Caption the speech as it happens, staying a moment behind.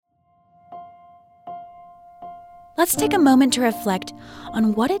let's take a moment to reflect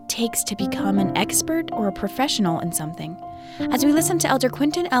on what it takes to become an expert or a professional in something, as we listen to Elder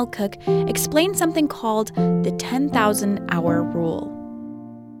Quentin L. Cook explain something called the 10,000-hour rule.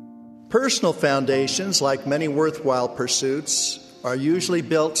 Personal foundations, like many worthwhile pursuits, are usually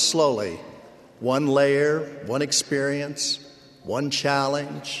built slowly. One layer, one experience, one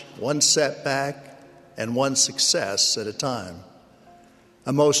challenge, one setback, and one success at a time.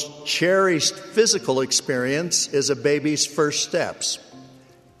 A most cherished physical experience is a baby's first steps.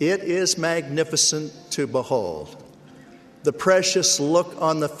 It is magnificent to behold. The precious look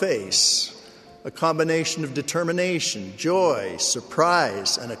on the face, a combination of determination, joy,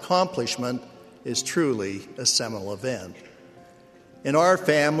 surprise, and accomplishment, is truly a seminal event. In our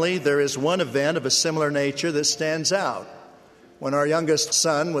family, there is one event of a similar nature that stands out. When our youngest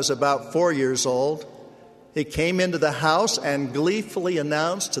son was about 4 years old, he came into the house and gleefully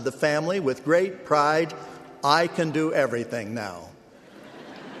announced to the family with great pride, "I can do everything now.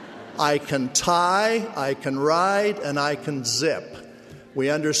 I can tie, I can ride, and I can zip." We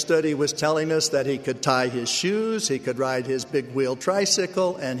understood he was telling us that he could tie his shoes, he could ride his big-wheel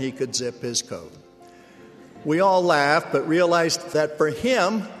tricycle, and he could zip his coat. We all laughed, but realized that for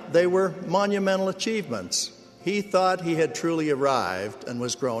him, they were monumental achievements. He thought he had truly arrived and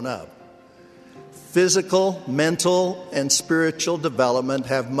was grown up. Physical, mental, and spiritual development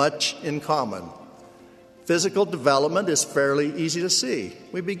have much in common. Physical development is fairly easy to see.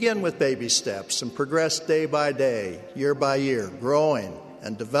 We begin with baby steps and progress day by day, year by year, growing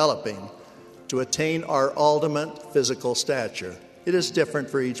and developing to attain our ultimate physical stature. It is different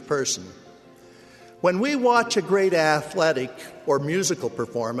for each person. When we watch a great athletic or musical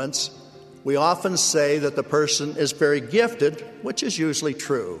performance, we often say that the person is very gifted, which is usually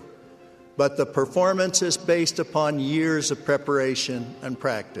true. But the performance is based upon years of preparation and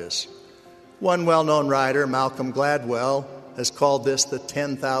practice. One well-known writer, Malcolm Gladwell, has called this the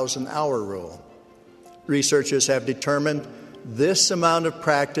 10,000-hour rule. Researchers have determined this amount of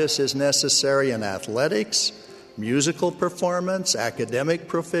practice is necessary in athletics, musical performance, academic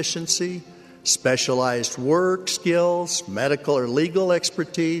proficiency, specialized work skills, medical or legal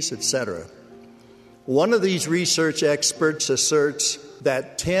expertise, etc. One of these research experts asserts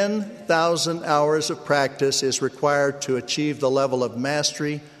that 10,000 hours of practice is required to achieve the level of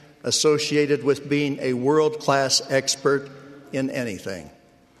mastery associated with being a world-class expert in anything.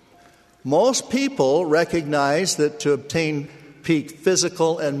 Most people recognize that to obtain peak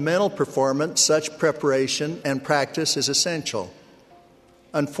physical and mental performance, such preparation and practice is essential.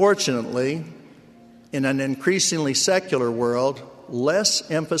 Unfortunately, in an increasingly secular world, less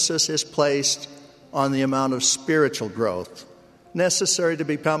emphasis is placed on the amount of spiritual growth necessary to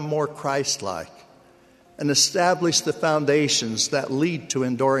become more Christ-like and establish the foundations that lead to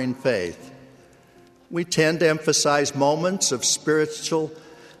enduring faith. We tend to emphasize moments of spiritual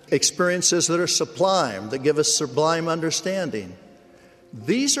experiences that are sublime, that give us sublime understanding.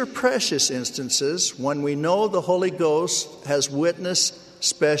 These are precious instances when we know the Holy Ghost has witnessed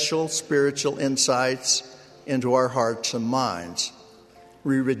special spiritual insights into our hearts and minds.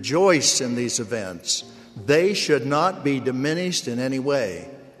 We rejoice in these events. They should not be diminished in any way.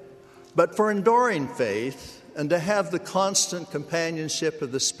 But for enduring faith and to have the constant companionship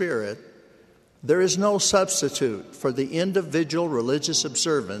of the Spirit, there is no substitute for the individual religious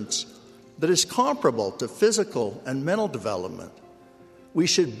observance that is comparable to physical and mental development. We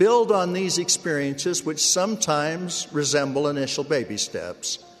should build on these experiences, which sometimes resemble initial baby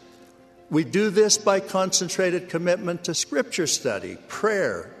steps. We do this by concentrated commitment to Scripture study,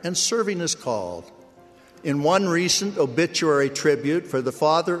 prayer, and serving as called. In one recent obituary tribute for the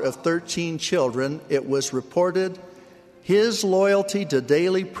father of 13 children, it was reported his loyalty to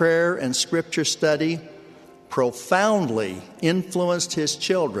daily prayer and Scripture study profoundly influenced his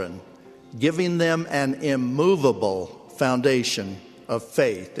children, giving them an immovable foundation of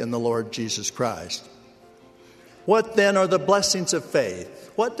faith in the Lord Jesus Christ. What then are the blessings of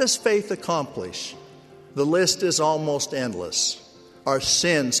faith? What does faith accomplish? The list is almost endless. Our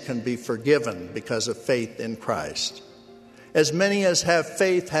sins can be forgiven because of faith in Christ. As many as have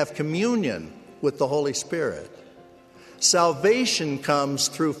faith have communion with the Holy Spirit. Salvation comes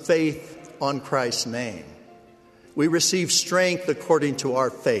through faith on Christ's name. We receive strength according to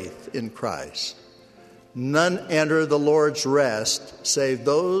our faith in Christ. None enter the Lord's rest save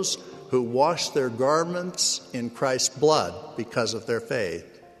those who wash their garments in Christ's blood because of their faith.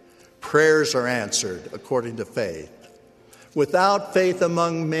 Prayers are answered according to faith. Without faith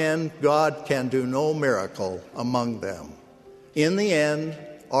among men, God can do no miracle among them. In the end,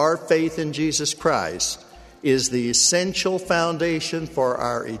 our faith in Jesus Christ is the essential foundation for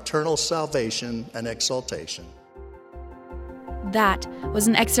our eternal salvation and exaltation. That was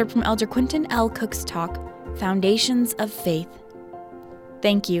an excerpt from Elder Quentin L. Cook's talk, Foundations of Faith.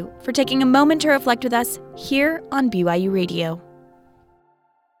 Thank you for taking a moment to reflect with us here on BYU Radio.